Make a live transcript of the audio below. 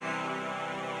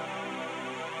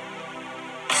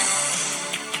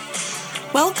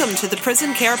Welcome to the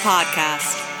Prison Care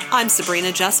Podcast. I'm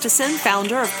Sabrina Justison,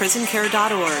 founder of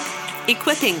PrisonCare.org,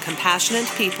 equipping compassionate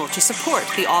people to support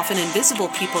the often invisible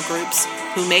people groups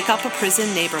who make up a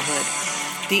prison neighborhood: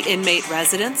 the inmate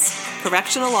residents,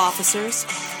 correctional officers,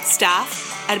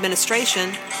 staff,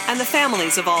 administration, and the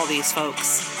families of all these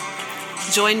folks.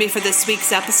 Join me for this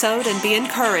week's episode and be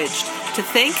encouraged to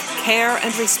think, care,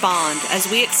 and respond as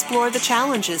we explore the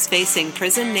challenges facing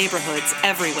prison neighborhoods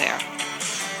everywhere.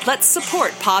 Let's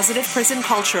support positive prison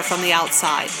culture from the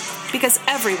outside, because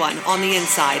everyone on the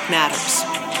inside matters.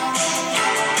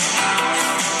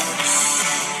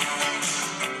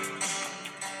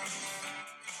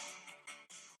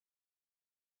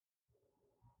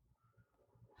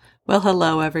 Well,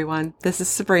 hello, everyone. This is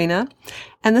Sabrina,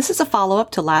 and this is a follow-up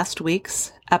to last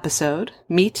week's episode,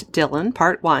 Meet Dylan,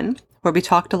 Part 1, where we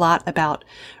talked a lot about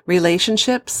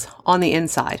relationships on the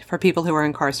inside for people who are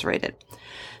incarcerated.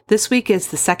 This week is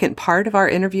the second part of our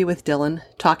interview with Dylan,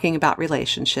 talking about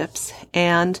relationships,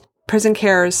 and Prison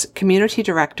Care's community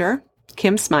director,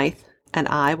 Kim Smythe, and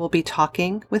I will be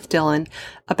talking with Dylan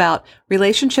about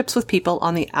relationships with people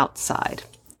on the outside.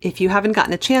 If you haven't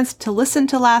gotten a chance to listen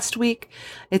to last week,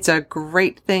 it's a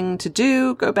great thing to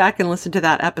do. Go back and listen to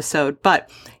that episode, but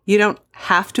you don't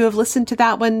have to have listened to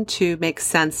that one to make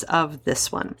sense of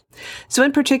this one. So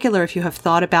in particular, if you have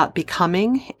thought about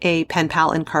becoming a pen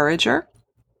pal encourager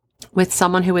with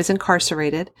someone who is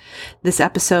incarcerated, this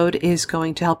episode is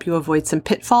going to help you avoid some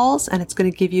pitfalls, and it's going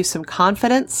to give you some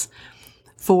confidence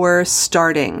for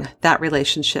starting that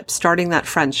relationship, starting that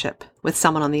friendship with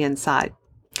someone on the inside.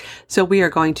 So we are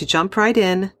going to jump right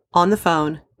in on the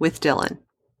phone with Dylan.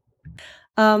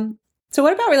 So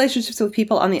what about relationships with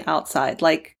people on the outside?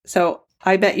 So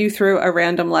I met you through a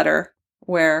random letter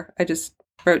where I just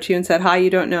wrote to you and said, hi,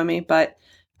 you don't know me, but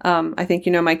I think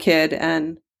you know my kid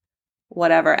and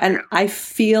whatever. And I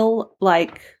feel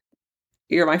like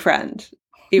you're my friend,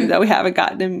 even though we haven't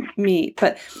gotten to meet.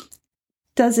 But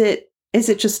is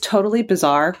it just totally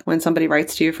bizarre when somebody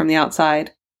writes to you from the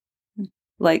outside?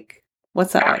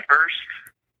 What's that like? At first,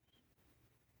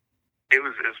 it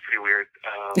was pretty weird,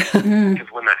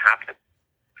 because when that happened,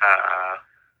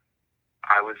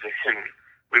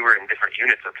 we were in different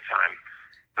units at the time,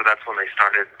 so that's when they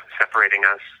started separating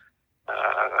us.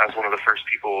 I was one of the first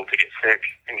people to get sick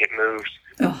and get moved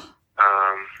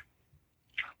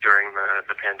during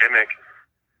the pandemic,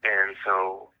 and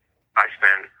so I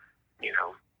spent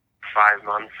 5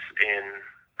 months in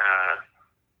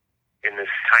this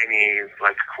tiny,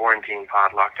 quarantine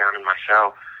pod locked down in my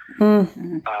cell.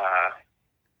 Mm-hmm.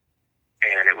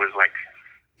 And it was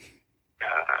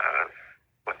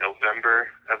November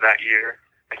of that year,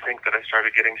 I think, that I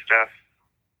started getting stuff.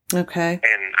 Okay.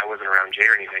 And I wasn't around Jay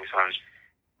or anything, so I was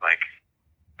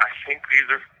I think these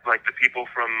are the people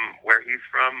from where he's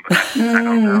from, but I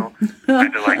don't know. I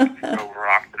had to throw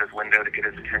rocks at his window to get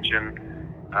his attention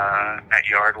at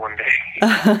Yard one day.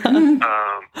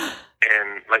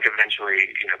 And eventually,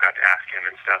 got to ask him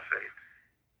and stuff,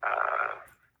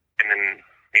 and then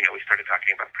we started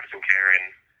talking about prison care and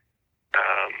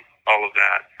all of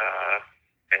that,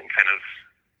 and kind of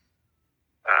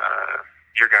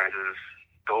your guys'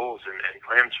 goals and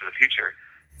plans for the future.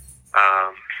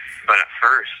 But at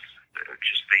first,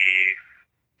 just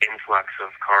the influx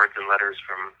of cards and letters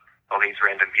from all these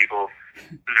random people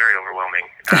was very overwhelming,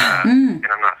 and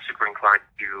I'm not super inclined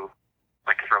to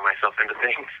throw myself into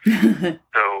things.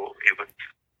 So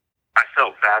I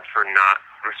felt bad for not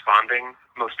responding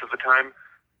most of the time,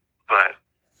 but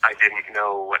I didn't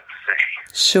know what to say.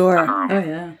 Sure.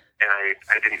 And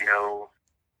I didn't know,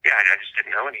 I just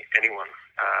didn't know anyone.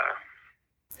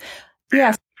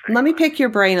 Yes. Let me pick your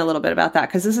brain a little bit about that,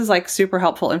 because this is super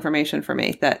helpful information for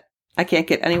me that I can't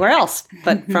get anywhere else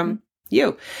but from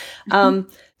you.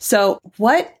 So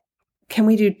what can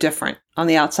we do different on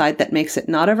the outside that makes it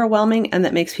not overwhelming and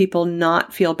that makes people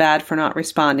not feel bad for not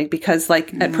responding? Because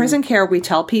at Prison Care, we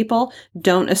tell people,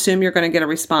 don't assume you're going to get a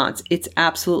response. It's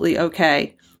absolutely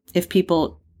okay if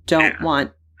people don't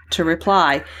want to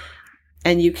reply,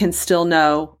 and you can still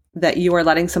know that you are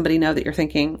letting somebody know that you're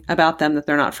thinking about them, that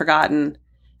they're not forgotten,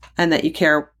 and that you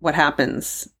care what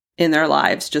happens in their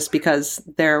lives just because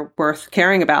they're worth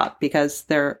caring about, because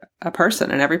they're a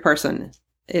person, and every person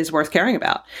is worth caring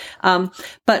about.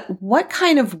 But what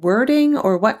kind of wording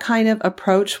or what kind of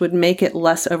approach would make it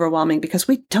less overwhelming? Because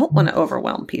we don't want to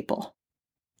overwhelm people.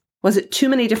 Was it too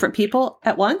many different people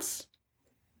at once?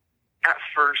 At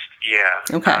first, yeah.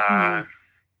 Okay.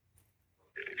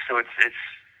 So it's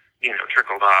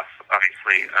trickled off,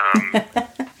 obviously.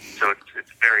 So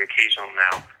it's very occasional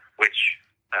now, which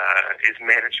is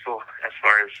manageable as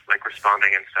far as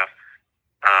responding and stuff.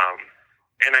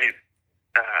 And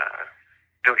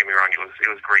don't get me wrong, it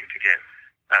was great to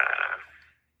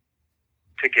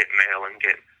get mail and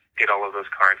get all of those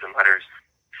cards and letters.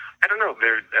 I don't know.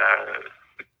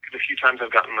 The few times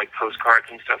I've gotten like postcards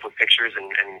and stuff with pictures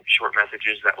and short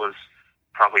messages, that was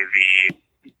probably the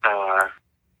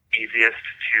easiest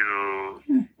to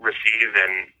receive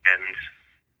and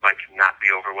like not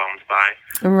be overwhelmed by.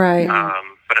 Right.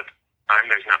 But at the time,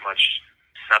 there's not much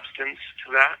substance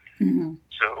to that. Mm-hmm.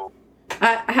 So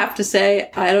I have to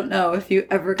say, I don't know if you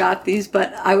ever got these,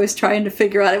 but I was trying to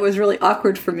figure out, it was really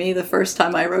awkward for me the first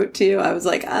time I wrote to you. I was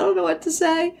like, I don't know what to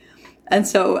say. And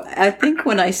so I think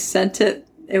when I sent it,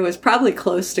 it was probably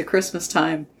close to Christmas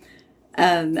time.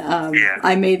 And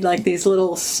I made like these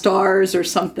little stars or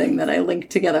something that I linked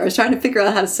together. I was trying to figure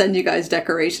out how to send you guys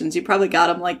decorations. You probably got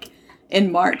them like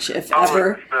in March, if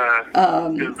ever.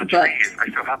 The trees. I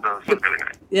still have those. Look really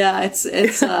nice. Yeah,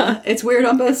 it's weird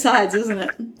on both sides, isn't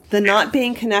it? The not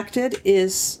being connected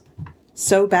is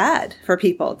so bad for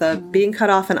people. The being cut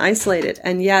off and isolated,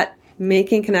 and yet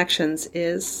making connections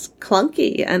is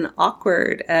clunky and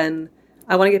awkward, and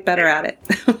I want to get better at it.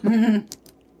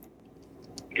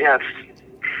 Yeah,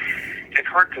 it's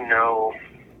hard to know.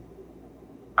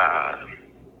 At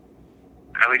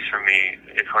least for me,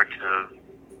 it's hard to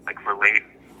like relate,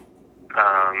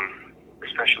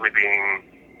 especially being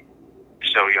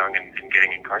so young and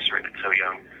getting incarcerated so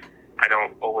young. I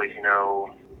don't always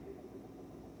know.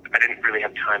 I didn't really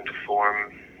have time to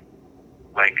form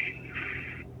like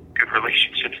good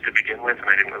relationships to begin with, and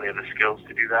I didn't really have the skills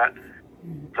to do that.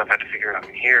 So I've had to figure it out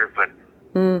in here. But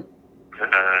there's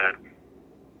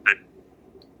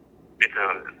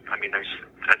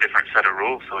a different set of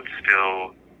rules, so it's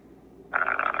still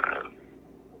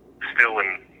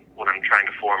when I'm trying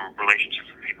to form relationships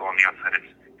with people on the outside,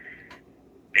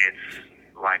 it's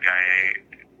like I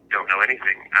don't know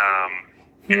anything.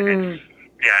 It's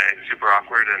super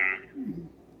awkward, and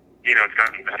it's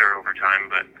gotten better over time,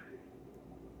 but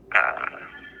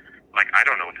I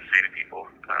don't know what to say to people,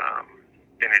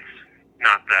 and it's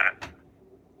not that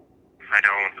I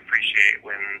don't appreciate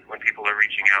when people are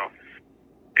reaching out.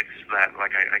 It's that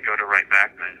like I go to write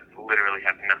back and I literally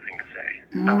have nothing to say.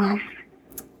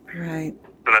 Right.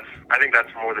 So I think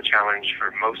that's more the challenge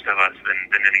for most of us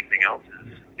than anything else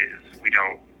is we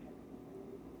don't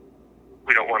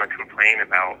want to complain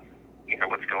about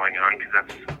what's going on, because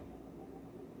that's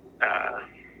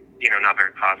not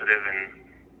very positive and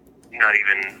not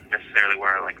even necessarily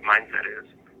where our mindset is.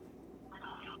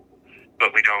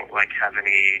 But we don't have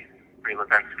any real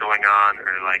events going on or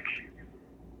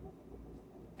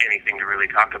anything to really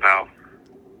talk about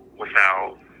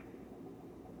without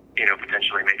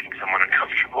potentially making someone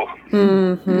uncomfortable.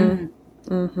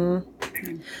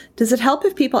 Does it help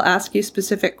if people ask you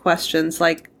specific questions,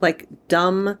 like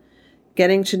dumb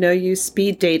getting to know you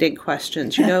speed dating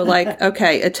questions?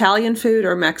 Okay, Italian food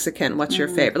or Mexican? What's your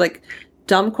favorite? Like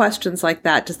dumb questions like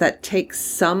that. Does that take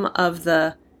some of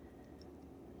the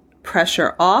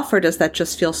pressure off, or does that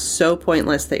just feel so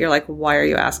pointless that you're like, why are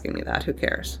you asking me that? Who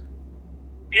cares?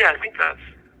 Yeah, I think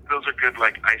those are good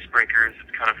icebreakers.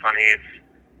 It's kind of funny. It's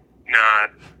not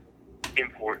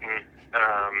important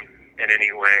in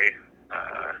any way.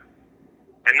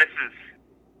 And this is,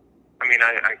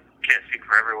 I can't speak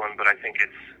for everyone, but I think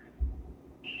that's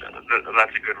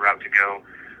a good route to go.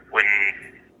 When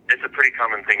it's a pretty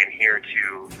common thing in here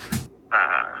to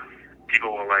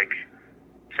people will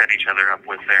set each other up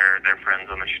with their friends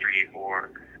on the street,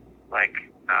 or and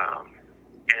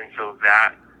so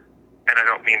that, and I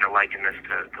don't mean to liken this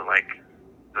to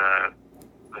the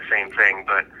same thing,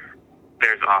 but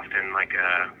there's often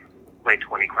play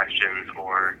 20 questions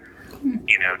or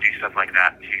do stuff like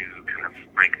that to kind of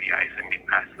break the ice and get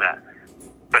past that.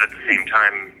 But at the same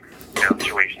time,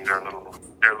 situations are a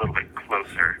little bit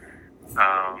closer.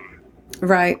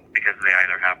 Right. Because they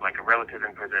either have a relative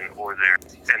in prison or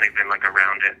they've been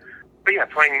around it. But yeah,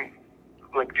 playing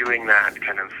doing that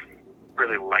kind of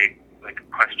really light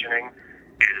questioning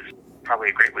is probably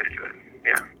a great way to do it.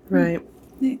 Yeah. Right.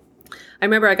 I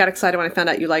remember I got excited when I found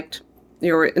out you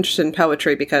were interested in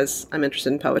poetry, because I'm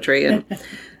interested in poetry, and I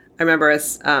remember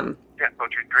us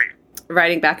poetry's great.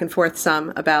 Writing back and forth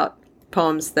some about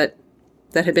poems that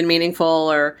had been meaningful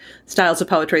or styles of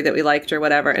poetry that we liked or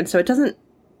whatever. And so it doesn't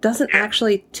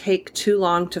actually take too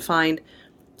long to find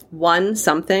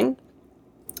something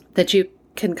that you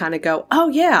can kind of go, oh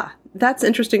yeah, that's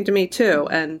interesting to me too,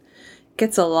 and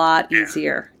gets a lot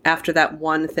easier after that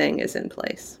one thing is in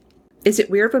place. Is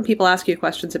it weird when people ask you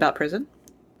questions about prison?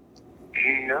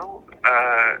 No.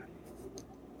 I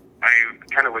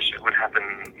kind of wish it would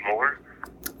happen more.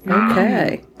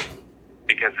 Okay.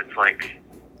 Because it's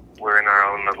we're in our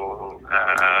own little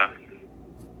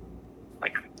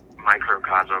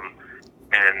microcosm,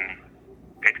 and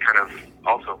it's kind of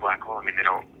also a black hole. I mean, I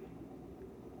don't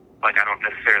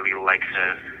necessarily like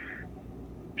to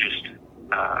just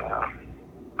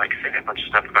say a bunch of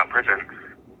stuff about prison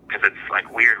because it's like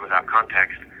weird without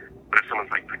context. But if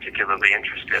someone's like particularly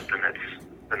interested, then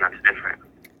that's different.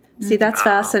 See, that's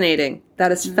fascinating.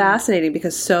 That is fascinating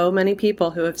because so many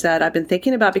people who have said, I've been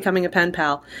thinking about becoming a pen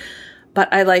pal, but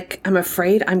I'm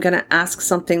afraid I'm going to ask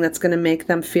something that's going to make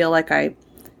them feel like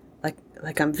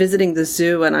I'm visiting the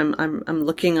zoo and I'm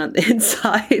looking on the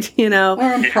inside, you know? Or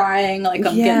I'm prying, like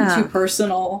I'm getting too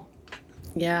personal.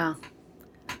 Yeah.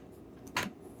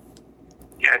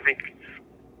 Yeah, I think,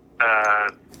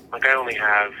 I only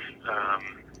have,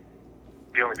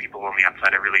 the only people on the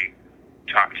outside I really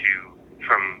talk to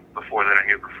from before that I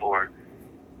knew before,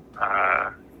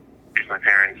 is my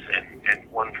parents and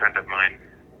one friend of mine.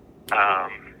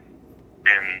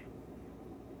 And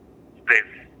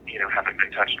they've, haven't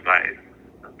been touched by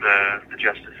the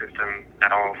justice system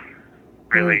at all,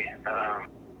 really.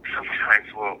 Sometimes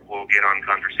we'll get on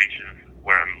conversations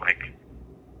where I'm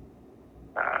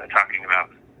talking about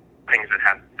things that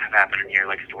have happened in here,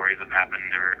 like stories have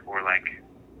happened, or like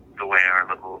the way our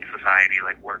little society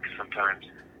works sometimes,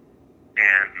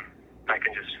 and I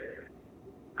can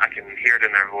hear it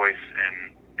in their voice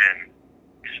and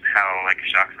just how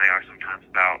shocked they are sometimes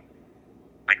about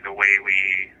the way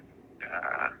we.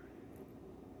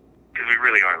 Because we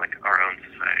really are our own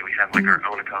society. We have our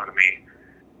own economy.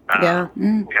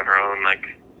 We have our own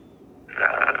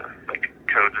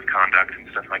codes of conduct and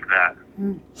stuff like that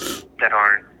that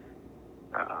aren't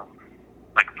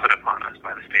put upon us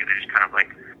by the state. They just kind of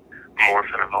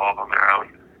morph and evolve on their own.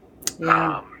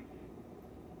 Yeah.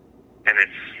 And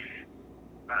it's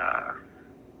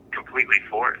completely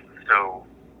forced. So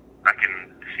I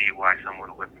can see why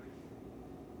someone would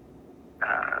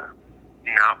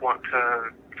not want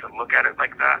to look at it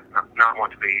like that, not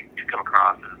want to come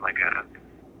across as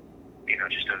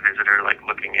just a visitor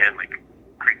looking in,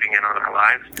 creeping in on our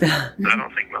lives. But I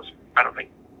don't think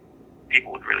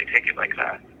people would really take it like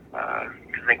that. I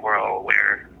think we're all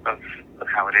aware of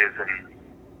how it is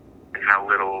and how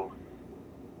little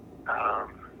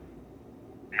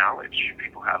knowledge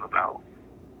people have about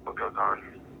what goes on.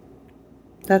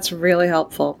 That's really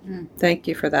helpful. Thank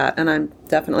you for that. And I'm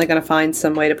definitely going to find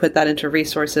some way to put that into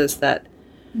resources that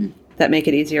make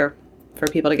it easier for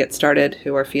people to get started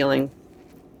who are feeling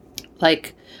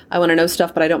like, I want to know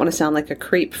stuff, but I don't want to sound like a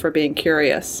creep for being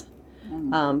curious.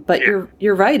 But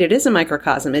you're right. It is a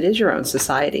microcosm. It is your own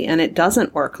society, and it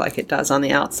doesn't work like it does on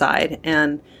the outside.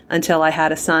 And until I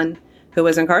had a son who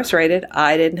was incarcerated,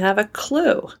 I didn't have a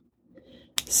clue.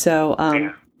 So,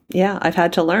 I've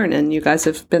had to learn, and you guys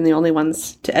have been the only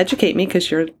ones to educate me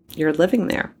because you're living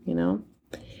there, you know?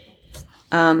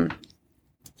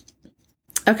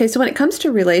 Okay. So when it comes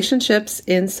to relationships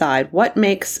inside, what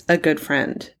makes a good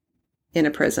friend in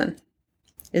a prison?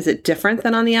 Is it different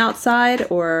than on the outside,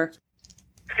 or?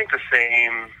 I think the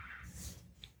same,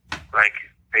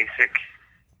 basic,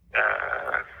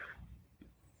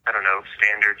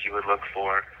 standards you would look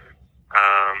for,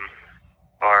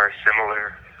 are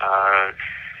similar.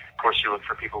 Of course, you look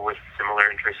for people with similar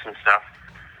interests and stuff.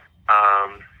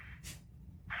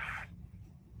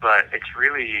 But it's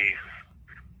really,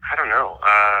 I don't know.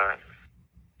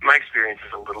 My experience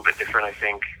is a little bit different, I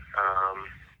think,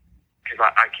 because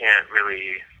I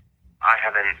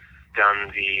haven't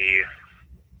done the,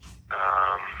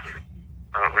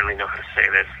 I don't really know how to say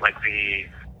this,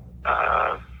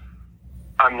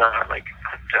 I'm not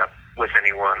hooked up with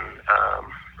anyone,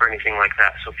 or anything like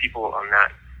that. So people on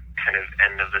that kind of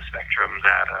end of the spectrum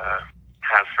that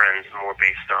have friends more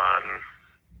based on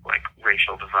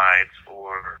racial divides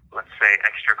or, let's say,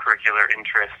 extracurricular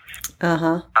interests.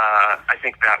 I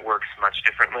think that works much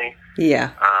differently.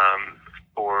 Yeah.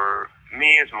 For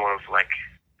me, it's more of I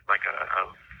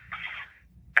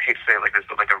hate to say it like this,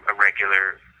 but a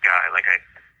regular guy.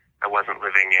 I wasn't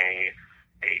living a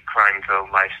crime-filled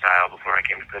lifestyle before I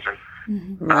came to prison.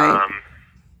 Right.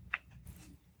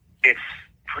 It's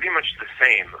pretty much the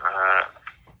same.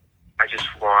 I just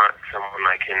want someone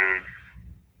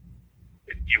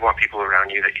you want people around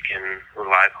you that you can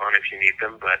rely upon if you need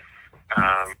them, but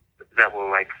that will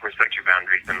respect your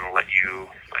boundaries and let you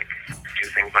do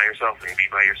things by yourself and be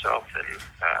by yourself and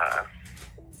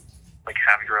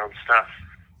have your own stuff.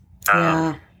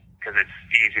 Because it's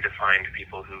easy to find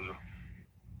people who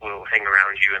will hang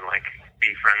around you and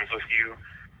be friends with you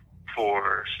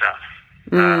for stuff.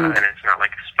 And it's not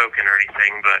spoken or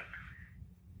anything, but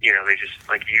they just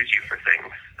use you for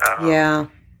things.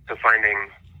 So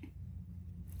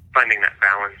finding that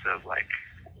balance of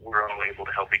we're all able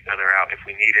to help each other out if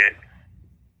we need it,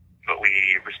 but we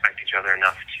respect each other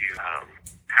enough to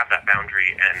have that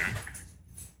boundary. And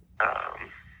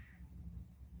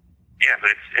yeah,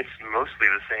 but it's mostly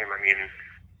the same. I mean,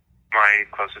 my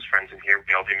closest friends in here,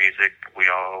 we all do music. We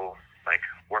all like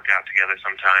work out together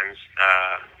sometimes,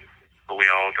 but we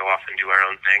all go off and do our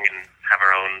own thing and have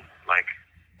our own like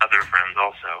other friends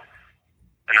also.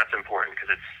 And that's important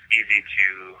because it's easy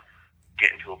to get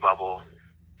into a bubble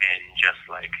and just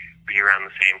like be around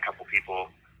the same couple people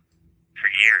for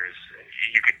years.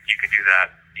 You could do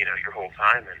that, you know, your whole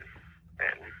time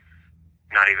and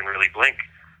not even really blink.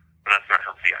 And that's not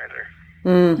healthy either.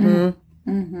 Mm-hmm.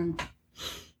 Mm-hmm.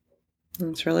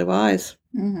 That's really wise.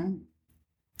 Mm-hmm.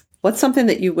 What's something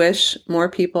that you wish more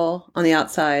people on the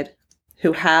outside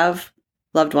who have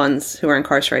loved ones who are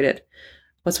incarcerated,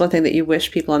 what's one thing that you wish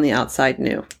people on the outside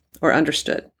knew or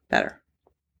understood better?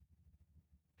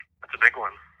 That's a big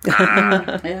one.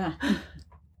 Yeah.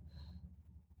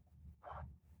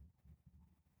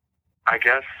 I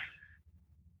guess.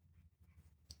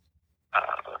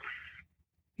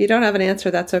 If you don't have an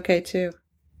answer, that's okay too.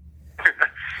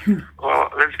 Well,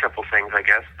 there's a couple things, I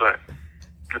guess, but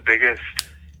the biggest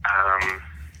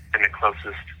and the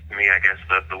closest to me, I guess,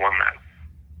 the one that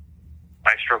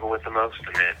I struggle with the most,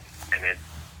 and it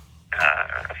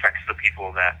affects the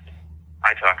people that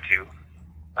I talk to,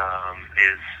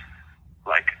 is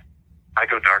like I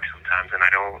go dark sometimes, and I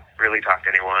don't really talk to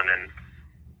anyone, and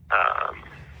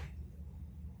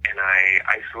I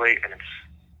isolate, and it's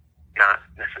not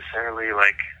necessarily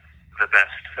like the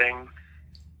best thing,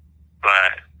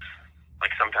 but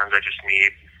like sometimes I just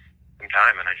need some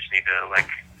time, and I just need to like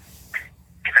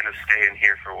kind of stay in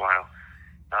here for a while,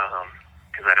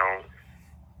 because I don't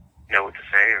know what to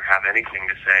say or have anything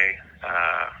to say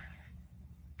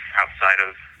outside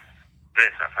of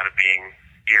this, outside of being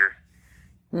here,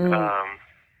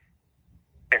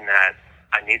 and that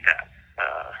I need that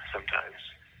sometimes.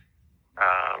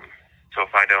 So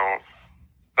if I don't,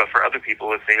 but for other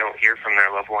people, if they don't hear from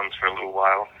their loved ones for a little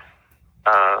while,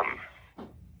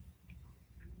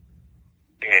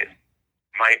 it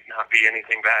might not be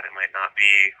anything bad. It might not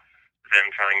be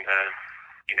them trying to,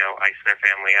 you know, ice their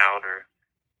family out or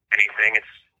anything.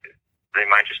 They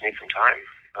might just need some time,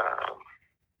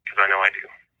 because I know I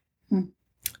do.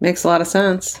 Makes a lot of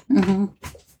sense. Mm-hmm.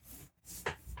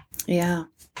 Yeah.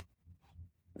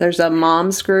 There's a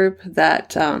moms group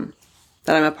that I'm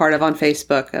a part of on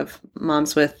Facebook of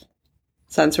moms with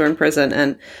sons who are in prison.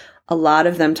 And a lot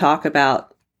of them talk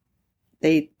about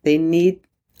they need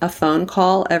a phone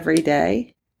call every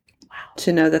day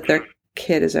to know that their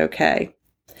kid is okay.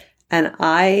 And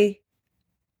I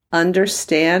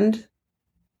understand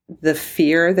the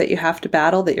fear that you have to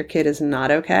battle that your kid is not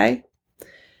okay.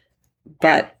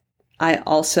 But I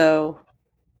also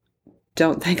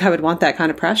don't think I would want that kind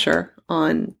of pressure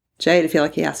on Jay to feel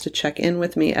like he has to check in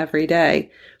with me every day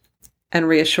and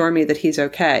reassure me that he's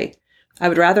okay. I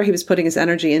would rather he was putting his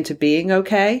energy into being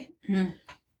okay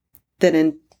than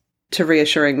into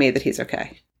reassuring me that he's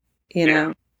okay. You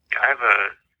know? I have a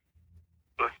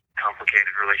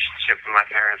complicated relationship with my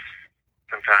parents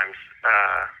sometimes.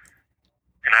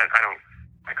 And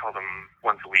I call them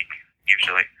once a week,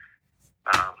 usually.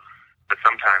 But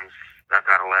sometimes I've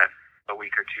got to let a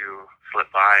week or two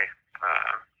slip by,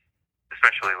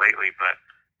 especially lately, but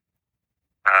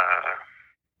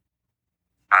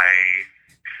I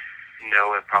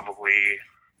know it probably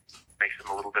makes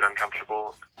them a little bit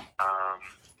uncomfortable,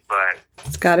 but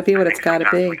it's got to be what it's got to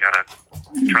be. We got to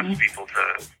trust people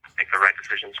to make the right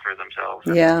decisions for themselves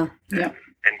and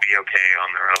be okay on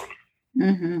their own.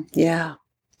 Mm-hmm. Yeah.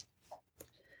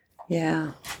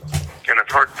 Yeah. And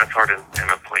that's hard in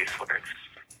a place where it's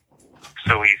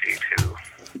so easy to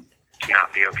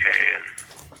not be okay and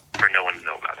for no one to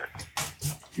know about it.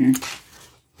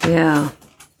 Yeah.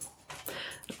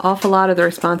 An awful lot of the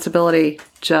responsibility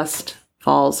just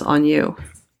falls on you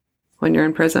when you're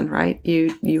in prison, right? You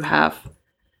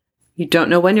don't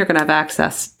know when you're going to have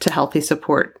access to healthy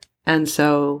support. And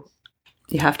so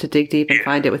you have to dig deep and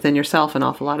find it within yourself an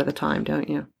awful lot of the time, don't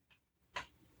you?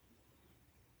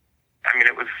 I mean,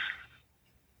 it was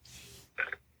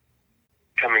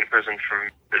coming to prison from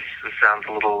this sounds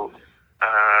a little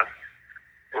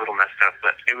messed up,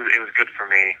 but it was good for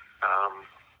me.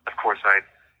 Of course, I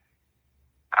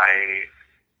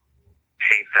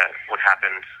hate that what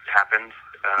happened,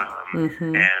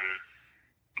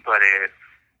 but it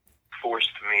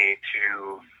forced me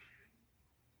to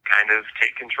kind of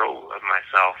take control of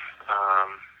myself,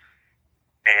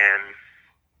 and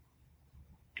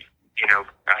you know,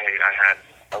 I had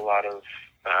a lot of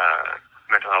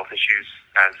mental health issues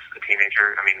as a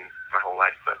teenager. I mean, my whole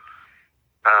life, but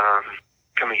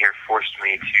coming here forced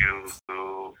me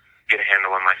to get a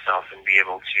handle on myself and be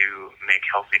able to make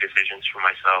healthy decisions for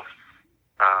myself,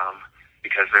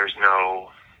 because there's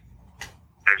no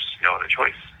other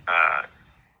choice.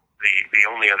 The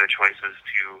only other choice is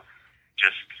to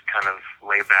just kind of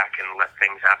lay back and let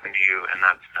things happen to you, and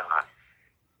that's not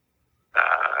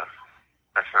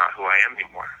who I am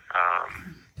anymore.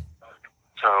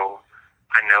 So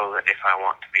I know that if I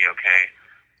want to be okay,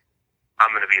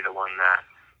 I'm going to be the one that,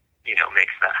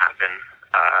 makes that happen.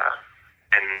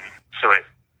 And so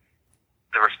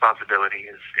the responsibility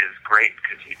is great,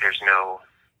 because there's no,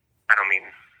 I don't mean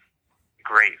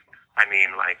great, I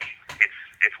mean like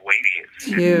it's weighty, it's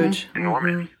huge,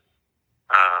 enormous.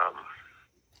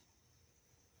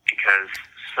 Because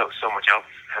so much else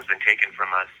has been taken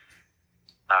from us,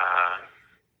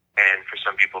 and for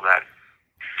some people that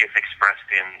gets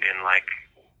expressed in like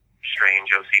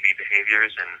strange OCD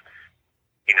behaviors, and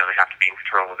they have to be in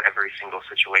control of every single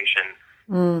situation.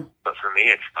 But for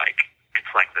me, it's like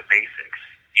the basics: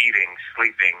 eating,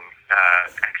 sleeping,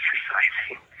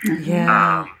 exercising.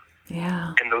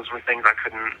 Yeah. And those were things I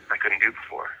couldn't do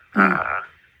before,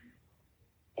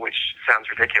 which sounds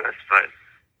ridiculous, but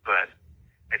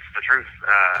it's the truth.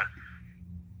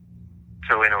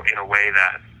 So in a way,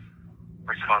 that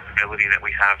responsibility that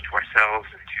we have to ourselves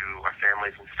and to our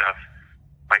families and stuff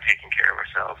by taking care of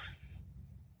ourselves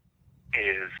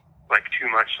is like too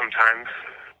much sometimes.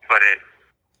 But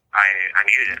I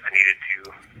needed it.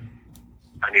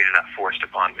 I needed that forced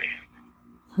upon me.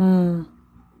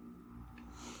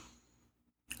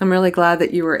 I'm really glad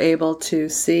that you were able to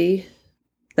see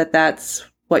that that's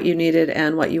what you needed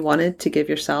and what you wanted to give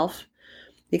yourself,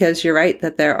 because you're right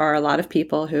that there are a lot of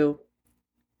people who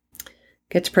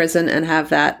get to prison and have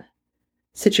that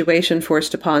situation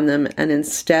forced upon them, and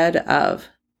instead of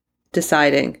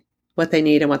deciding what they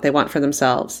need and what they want for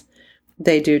themselves,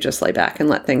 they do just lay back and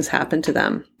let things happen to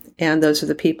them. And those are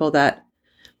the people that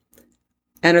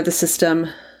enter the system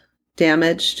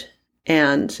damaged,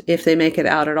 and if they make it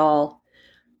out at all,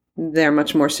 they're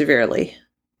much more severely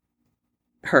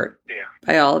hurt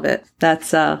by all of it.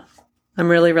 That's I'm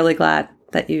really, really glad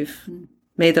that you've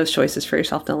made those choices for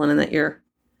yourself, Dylan, and that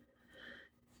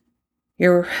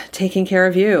you're taking care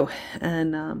of you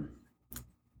and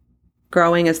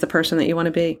growing as the person that you want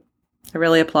to be. I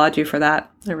really applaud you for that.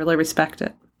 I really respect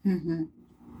it. Mm-hmm.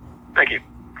 Thank you.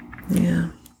 Yeah.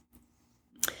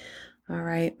 All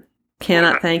right.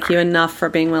 Cannot thank you enough for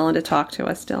being willing to talk to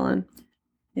us, Dylan.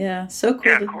 Yeah, so cool.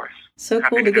 Yeah, of course. So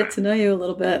cool to get to know you a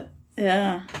little bit.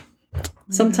 Yeah.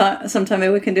 Sometime maybe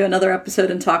we can do another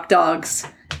episode and talk dogs.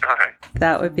 All right.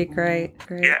 That would be great.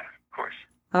 Great. Yeah, of course.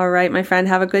 All right, my friend.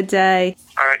 Have a good day.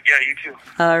 All right. Yeah, you too.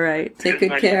 All right. Take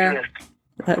good care.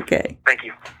 Okay. Thank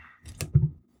you.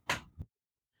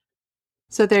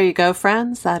 So there you go,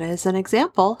 friends. That is an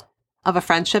example of a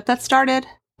friendship that started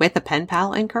with a pen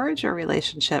pal encourager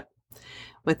relationship,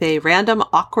 with a random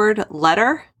awkward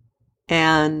letter.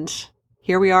 And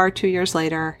here we are 2 years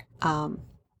later.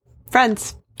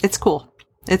 Friends, it's cool.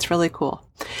 It's really cool.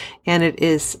 And it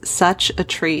is such a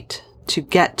treat to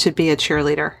get to be a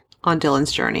cheerleader on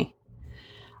Dylan's journey.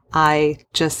 I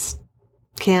just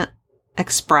can't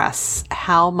express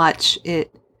how much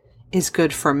it is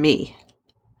good for me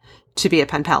to be a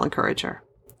pen pal encourager.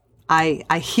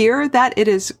 I hear that it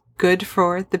is good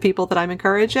for the people that I'm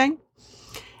encouraging.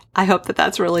 I hope that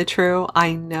that's really true.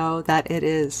 I know that it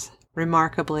is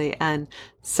remarkably and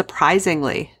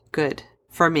surprisingly good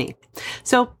for me.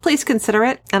 So please consider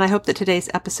it. And I hope that today's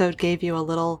episode gave you a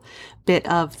little bit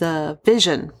of the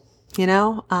vision.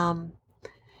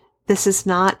 This is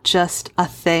not just a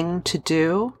thing to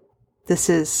do. This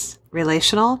is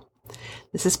relational.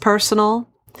 This is personal.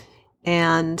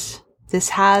 And this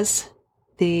has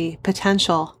the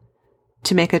potential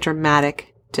to make a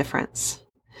dramatic difference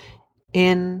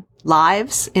in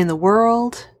lives, in the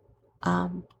world,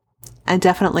 and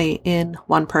definitely in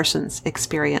one person's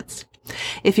experience.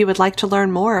 If you would like to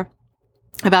learn more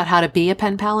about how to be a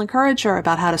pen pal encourager,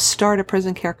 about how to start a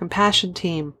prison care compassion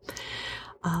team,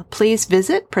 please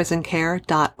visit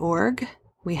prisoncare.org.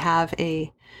 We have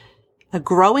a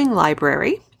growing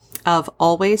library of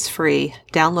always free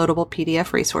downloadable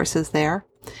PDF resources there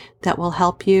that will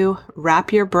help you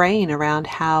wrap your brain around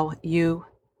how you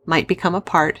might become a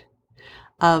part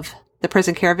of the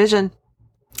prison care vision.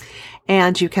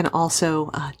 And you can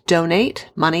also donate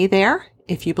money there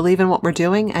if you believe in what we're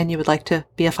doing and you would like to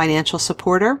be a financial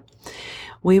supporter.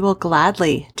 We will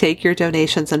gladly take your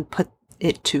donations and put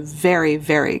it to very,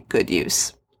 very good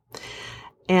use.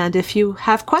 And if you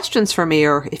have questions for me,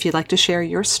 or if you'd like to share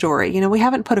your story, we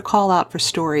haven't put a call out for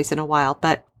stories in a while,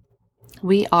 but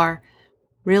we are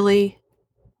really,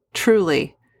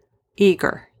 truly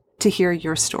eager to hear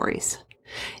your stories.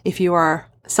 If you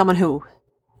are someone who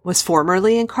was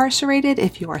formerly incarcerated,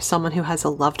 if you are someone who has a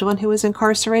loved one who is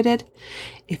incarcerated,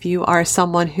 if you are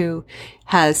someone who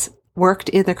has worked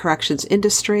in the corrections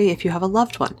industry, if you have a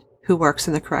loved one who works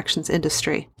in the corrections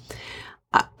industry,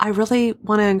 I really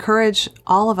want to encourage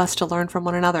all of us to learn from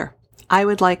one another. I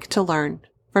would like to learn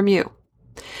from you.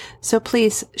 So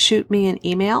please shoot me an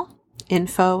email,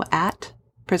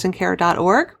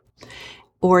 info@prisoncare.org,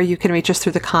 or you can reach us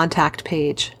through the contact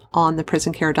page on the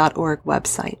prisoncare.org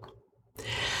website.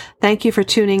 Thank you for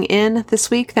tuning in this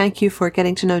week. Thank you for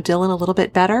getting to know Dylan a little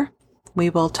bit better. We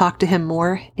will talk to him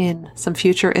more in some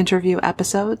future interview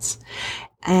episodes.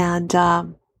 And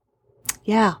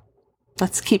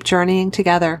let's keep journeying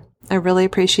together. I really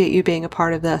appreciate you being a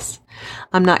part of this.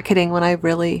 I'm not kidding when I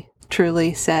really,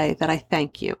 truly say that I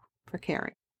thank you for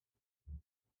caring.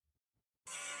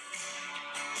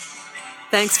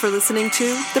 Thanks for listening to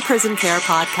the Prison Care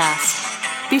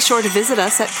Podcast. Be sure to visit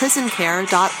us at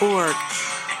prisoncare.org.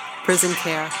 Prison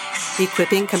Care,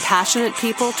 equipping compassionate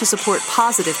people to support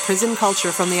positive prison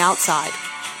culture from the outside,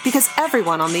 because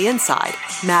everyone on the inside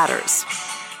matters.